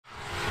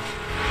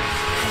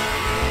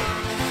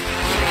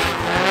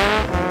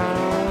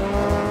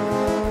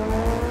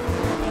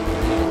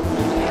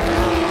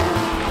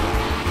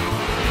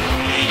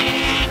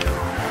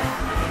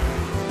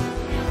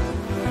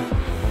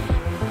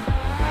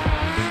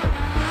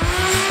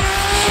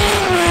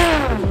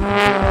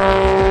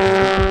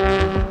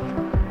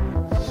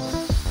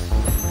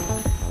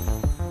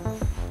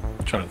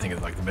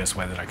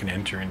can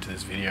enter into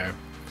this video.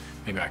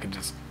 Maybe I could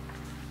just...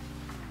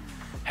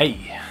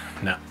 Hey!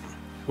 No.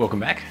 Welcome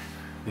back.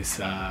 It's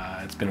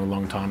been a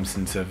long time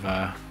since I've...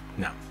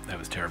 No, that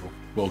was terrible.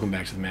 Welcome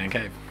back to the man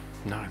cave.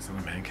 No, it's not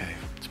a man cave.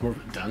 It's more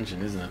of a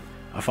dungeon, isn't it?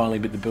 I finally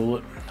bit the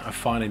bullet. I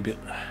finally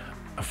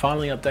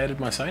updated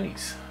my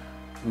Sonys.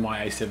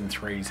 My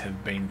A7IIIs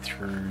have been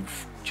through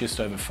just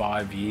over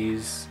 5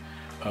 years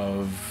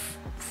of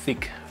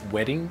thick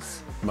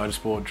weddings,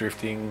 motorsport,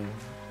 drifting,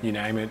 you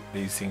name it.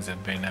 These things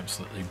have been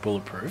absolutely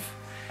bulletproof.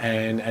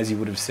 And as you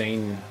would have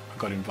seen, I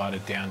got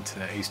invited down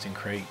to Eastern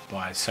Creek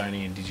by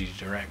Sony and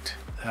Digidirect.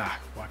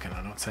 Why can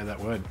I not say that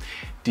word?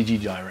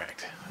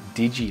 Digidirect.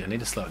 I need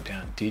to slow it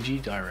down.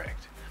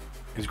 Digidirect.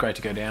 It was great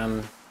to go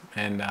down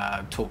and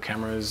talk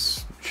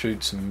cameras,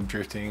 shoot some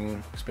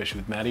drifting,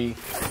 especially with Maddie.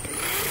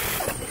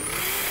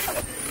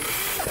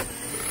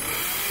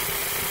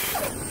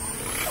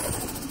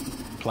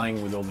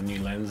 Playing with all the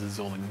new lenses,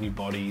 all the new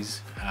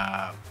bodies,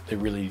 it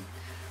really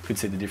could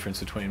see the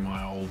difference between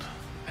my old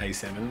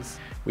A7s.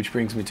 Which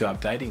brings me to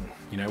updating.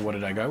 You know, what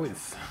did I go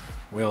with?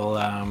 Well,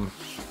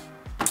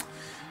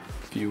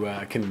 if you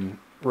can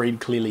read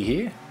clearly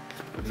here,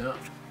 no,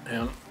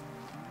 down,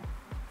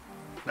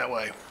 that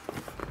way.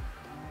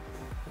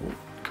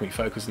 Can we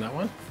focus on that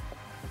one?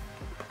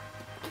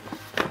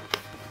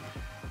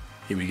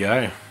 Here we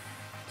go.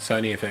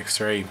 Sony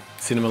Fx3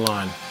 cinema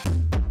line.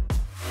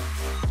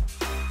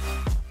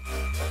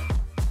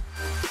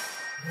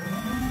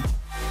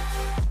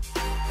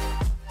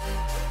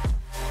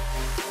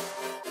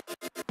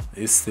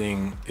 This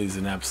thing is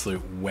an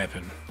absolute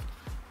weapon.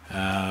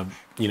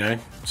 You know,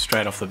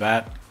 straight off the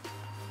bat,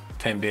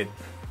 10-bit,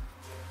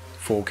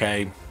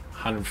 4K,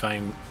 100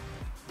 frame,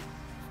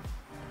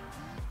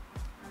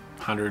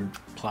 100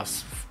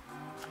 plus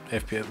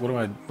FPS. What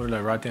did I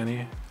write down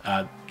here?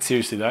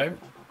 Seriously though,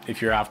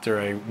 if you're after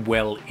a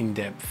well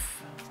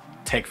in-depth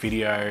tech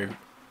video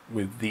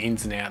with the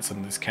ins and outs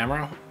on this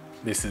camera,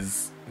 this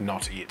is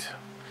not it.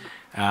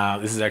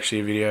 This is actually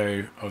a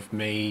video of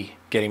me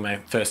getting my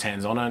first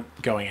hands on it,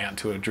 going out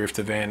to a drift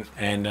event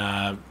and,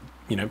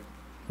 you know,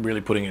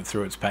 really putting it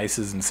through its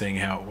paces and seeing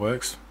how it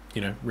works.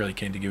 You know, really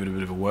keen to give it a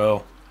bit of a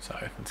whirl. So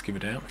let's give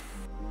it down.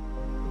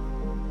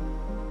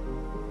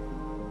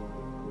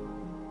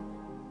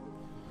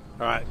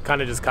 All right,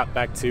 kind of just cut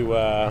back to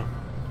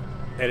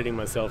editing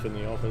myself in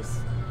the office.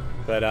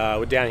 But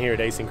we're down here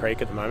at Eastern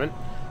Creek at the moment,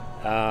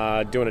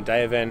 doing a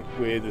day event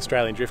with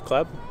Australian Drift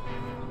Club.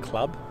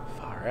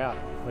 Far out.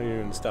 We're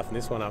even stuffing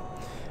this one up.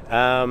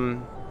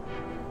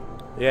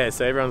 Yeah,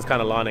 so everyone's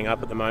kind of lining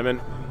up at the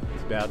moment.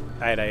 It's about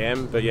 8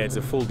 AM, but yeah, it's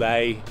a full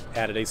day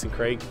out at Eastern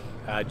Creek,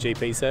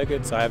 GP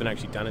circuit, so I haven't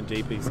actually done a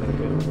GP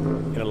circuit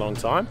in a long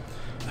time.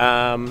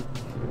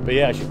 But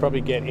yeah, I should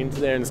probably get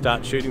into there and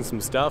start shooting some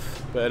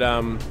stuff, but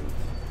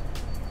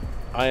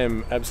I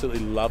am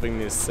absolutely loving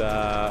this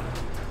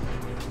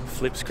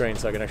flip screen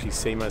so I can actually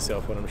see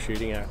myself when I'm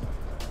shooting at.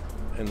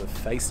 And the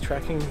face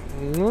tracking,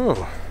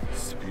 oh,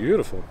 it's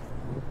beautiful.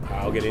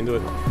 I'll get into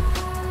it.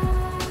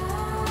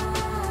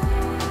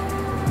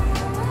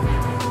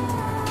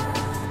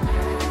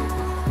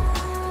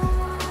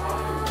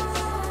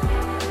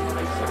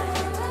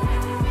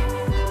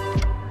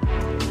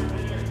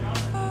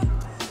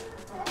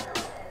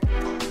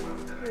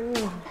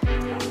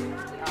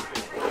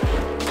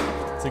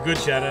 It's a good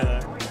shadow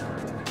though.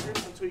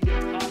 Until you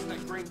get past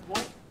that green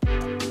point.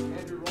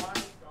 Andrew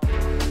Ryan.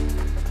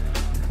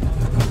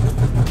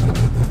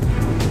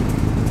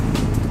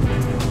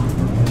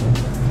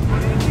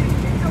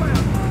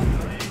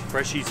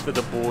 Freshies for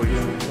the boys.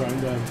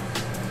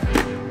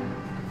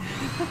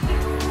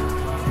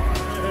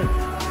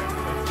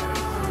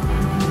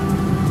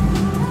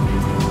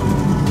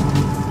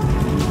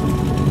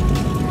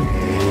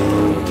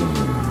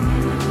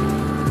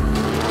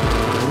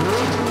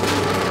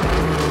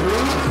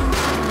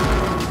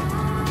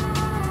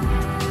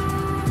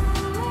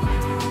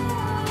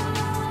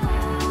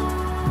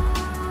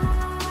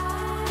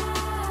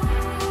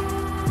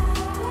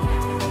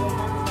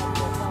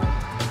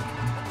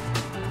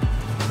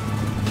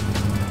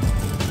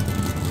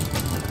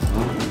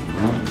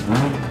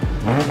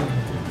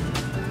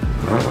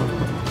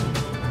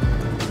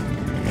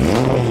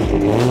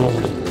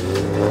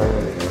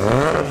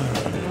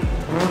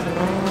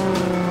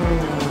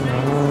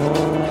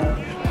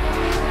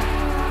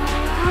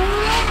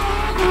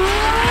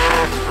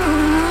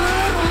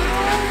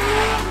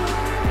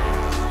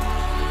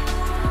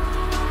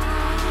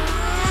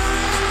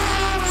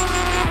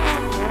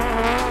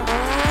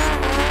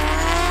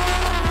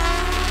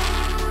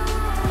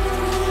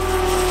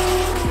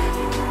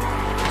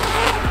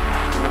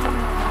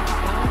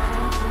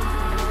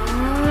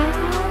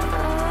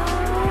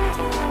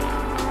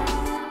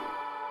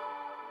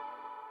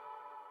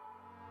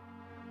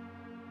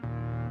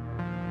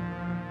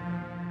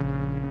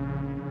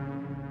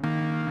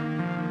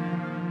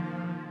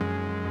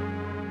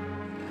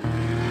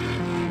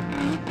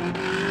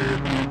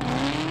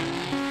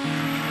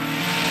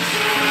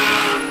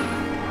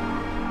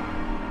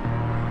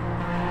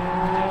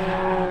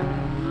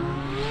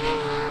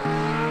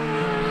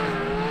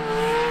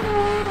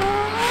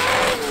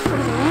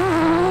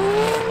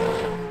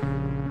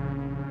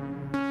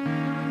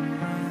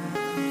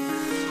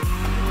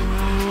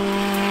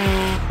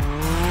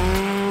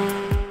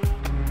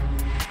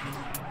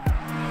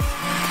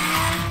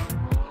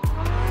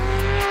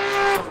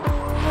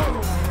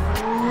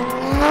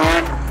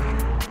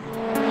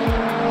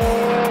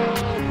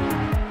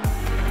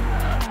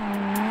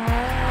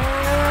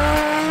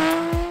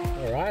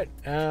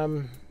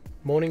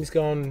 Morning's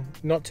gone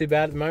not too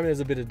bad at the moment. There's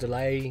a bit of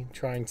delay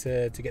trying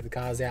to get the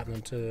cars out and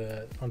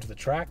onto the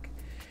track.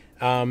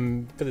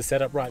 For the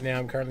setup right now,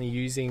 I'm currently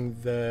using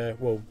the,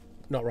 well,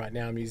 not right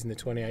now, I'm using the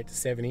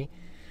 28-70.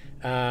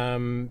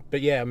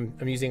 But yeah,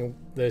 I'm using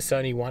the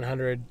Sony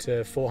 100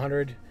 to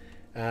 400,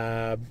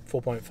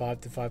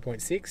 4.5 to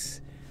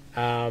 5.6.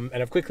 And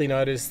I've quickly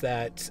noticed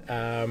that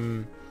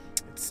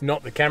it's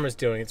not the camera's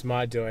doing, it's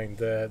my doing.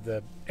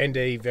 The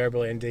ND,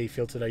 variable ND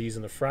filter that I use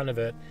on the front of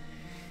it,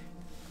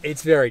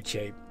 it's very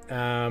cheap.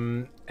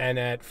 And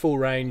at full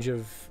range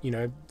of,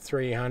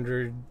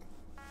 300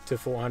 to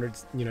 400,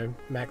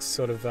 max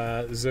sort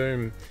of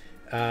zoom,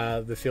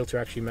 the filter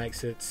actually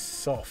makes it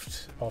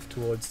soft off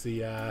towards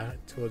the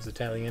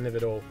tailing end of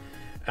it all.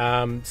 So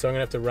I'm gonna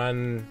have to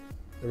run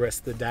the rest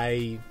of the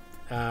day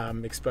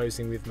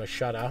exposing with my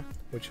shutter,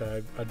 which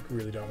I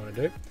really don't want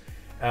to do.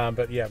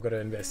 But yeah, I've got to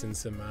invest in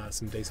some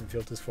decent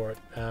filters for it.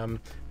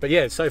 But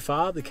yeah, so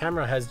far the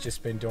camera has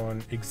just been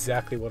doing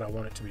exactly what I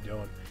want it to be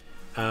doing.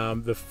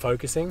 The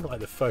focusing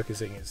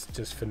is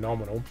just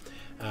phenomenal.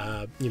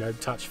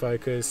 Touch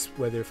focus,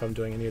 whether if I'm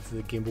doing any of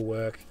the gimbal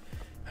work.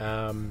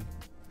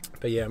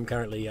 But yeah, I'm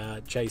currently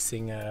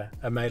chasing a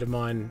mate of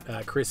mine,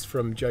 Chris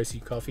from Josie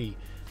Coffee,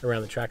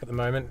 around the track at the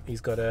moment.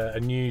 He's got a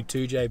new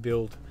 2J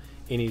build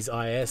in his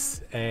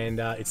IS, and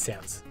it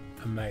sounds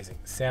amazing.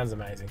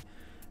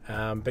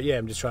 But yeah,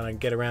 I'm just trying to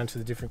get around to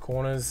the different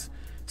corners.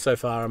 So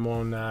far I'm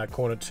on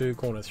corner 2,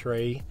 corner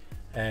 3,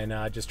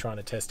 and just trying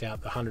to test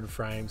out the 100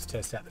 frames,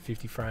 test out the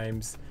 50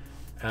 frames.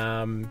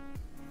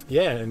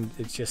 Yeah, and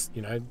it's just,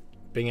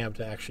 being able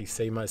to actually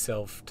see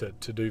myself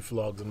to do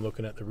vlogs. I'm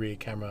looking at the rear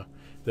camera,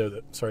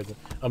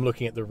 I'm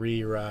looking at the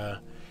rear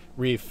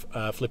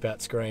flip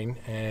out screen,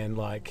 and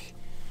like,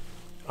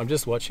 I'm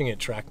just watching it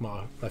track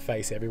my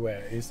face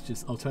everywhere. It's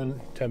just, I'll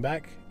turn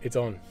back, it's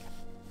on.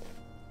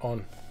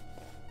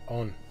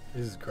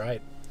 This is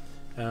great.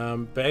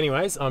 But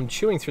anyways, I'm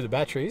chewing through the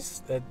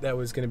batteries. That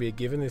was going to be a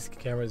given. This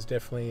camera is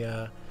definitely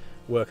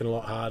working a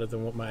lot harder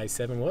than what my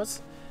A7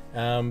 was.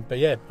 But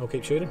yeah, I'll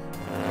keep shooting.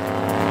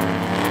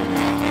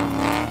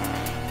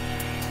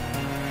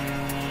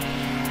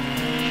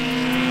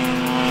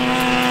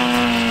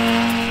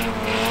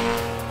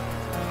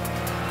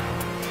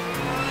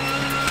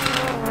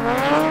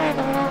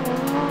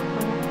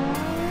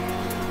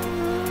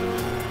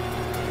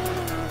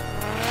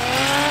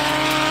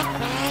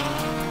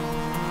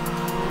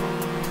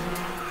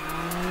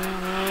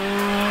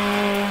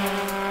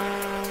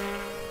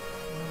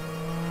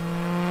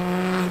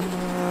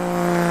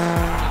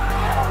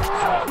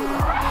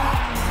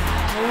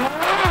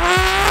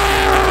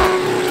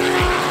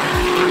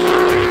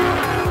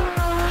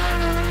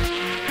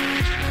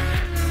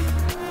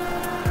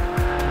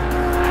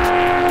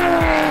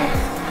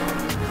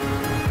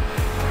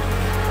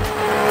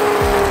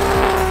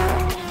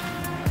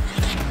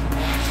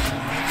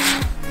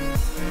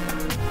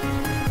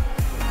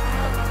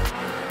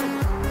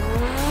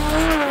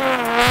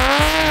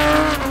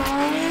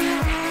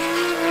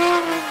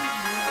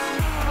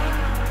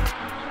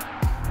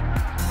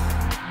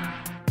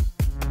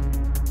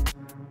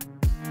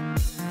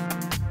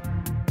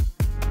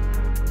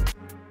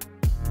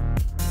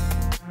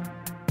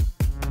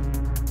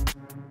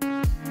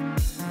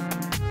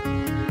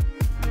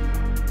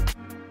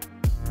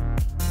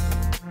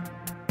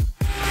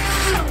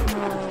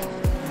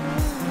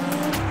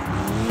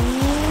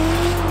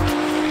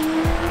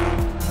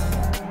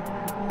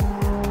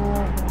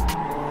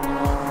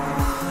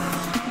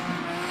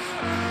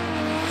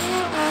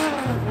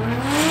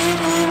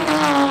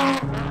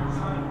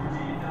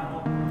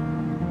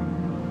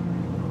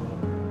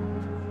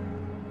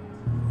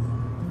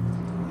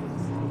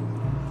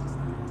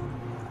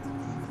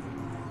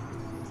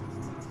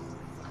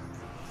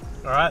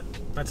 Alright,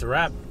 that's a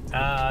wrap.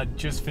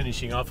 Just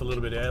finishing off a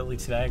little bit early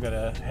today.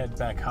 Gotta head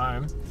back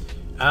home.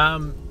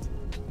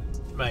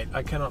 Mate,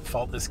 I cannot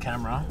fault this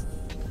camera.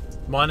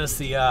 Minus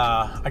the,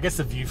 I guess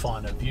the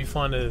viewfinder.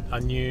 Viewfinder, I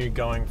knew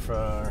going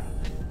for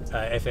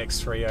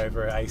Fx3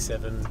 over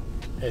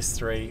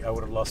A7III, I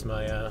would have lost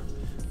my,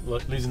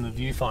 losing the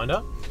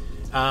viewfinder.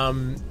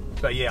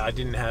 But yeah, I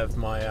didn't have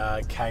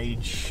my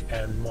cage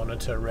and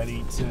monitor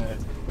ready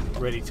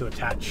to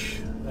attach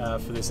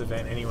for this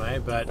event anyway,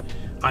 but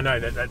I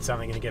know that that's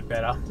something going to get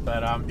better.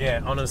 But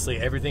yeah, honestly,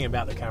 everything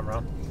about the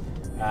camera,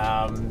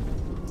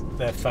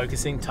 the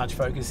focusing, touch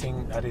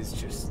focusing, that is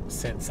just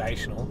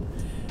sensational.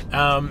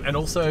 And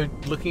also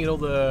looking at all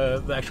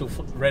the actual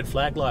red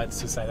flag lights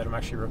to say that I'm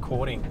actually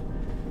recording,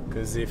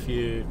 because if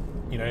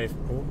if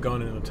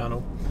going into the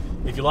tunnel,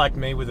 if you're like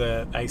me with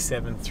a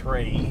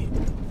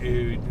A7III,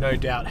 who no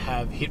doubt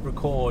have hit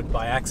record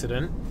by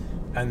accident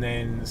and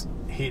then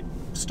hit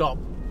stop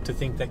to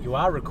think that you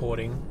are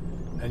recording,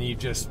 and you've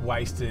just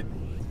wasted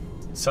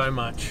so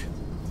much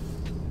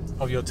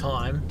of your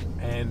time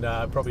and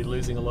probably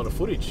losing a lot of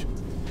footage.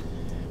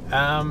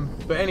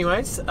 But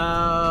anyways,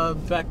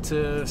 back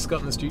to Scott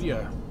in the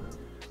studio.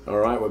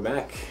 Alright, we're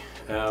back.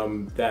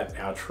 That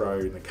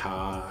outro in the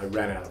car, I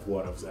ran out of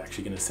what I was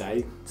actually going to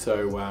say.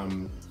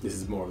 So this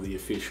is more of the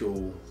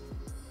official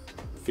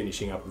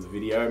finishing up with the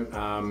video.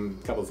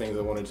 A couple of things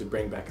I wanted to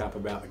bring back up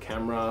about the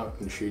camera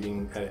and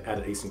shooting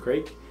at Eastern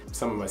Creek.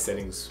 Some of my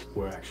settings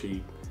were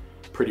actually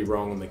pretty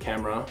wrong on the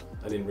camera.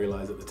 I didn't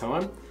realize at the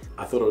time.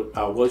 I thought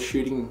I was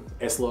shooting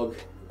S-Log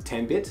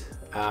 10-bit,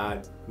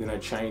 then I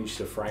changed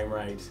the frame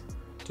rate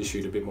to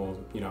shoot a bit more,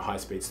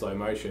 high-speed slow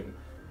motion,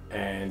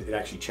 and it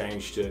actually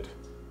changed it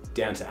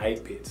down to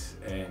 8-bit.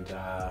 And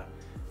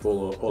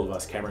for all of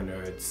us camera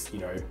nerds,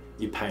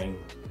 you're paying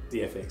the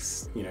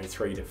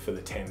Fx3 for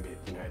the 10-bit.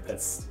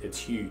 It's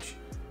huge.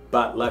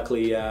 But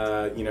luckily,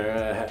 a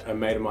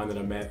mate of mine that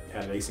I met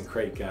at Eastern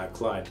Creek,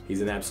 Clyde,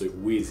 he's an absolute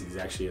whiz. He's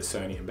actually a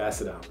Sony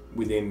ambassador.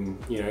 Within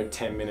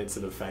 10 minutes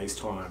of a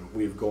FaceTime,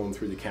 we've gone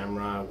through the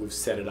camera, we've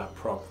set it up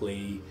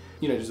properly.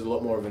 Just a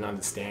lot more of an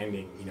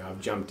understanding. I've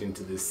jumped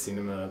into this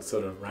cinema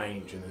sort of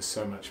range, and there's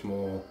so much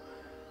more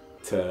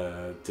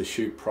to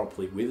shoot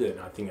properly with it.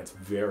 And I think it's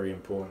very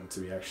important to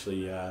be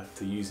actually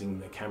to using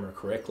the camera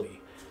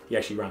correctly. He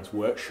actually runs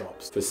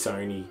workshops for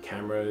Sony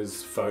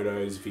cameras,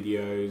 photos,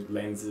 videos,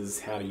 lenses,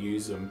 how to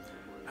use them.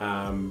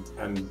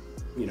 And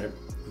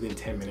within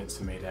 10 minutes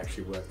for me to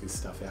actually work this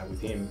stuff out with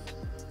him,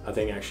 I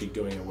think actually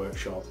doing a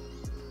workshop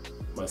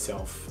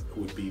myself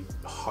would be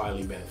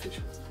highly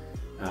beneficial.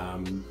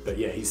 But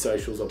yeah, his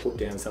socials I'll put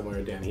down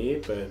somewhere down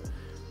here, but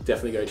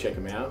definitely go check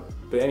him out.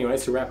 But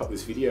anyways, to wrap up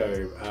this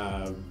video,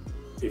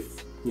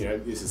 if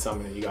this is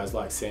something that you guys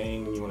like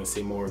seeing, you want to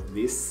see more of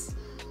this,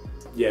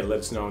 yeah, let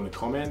us know in the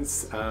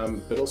comments.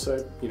 But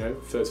also,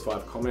 first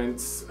 5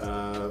 comments,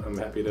 I'm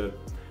happy to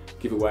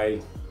give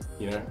away,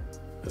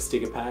 a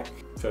sticker pack.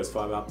 First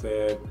 5 up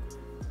there,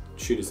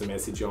 shoot us a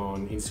message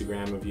on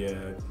Instagram of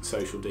your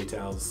social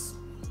details,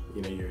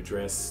 your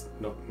address,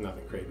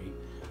 nothing creepy.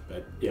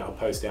 But yeah, I'll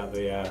post out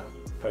the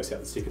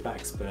sticker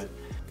packs. But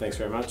thanks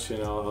very much,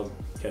 and I'll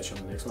catch you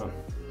on the next one.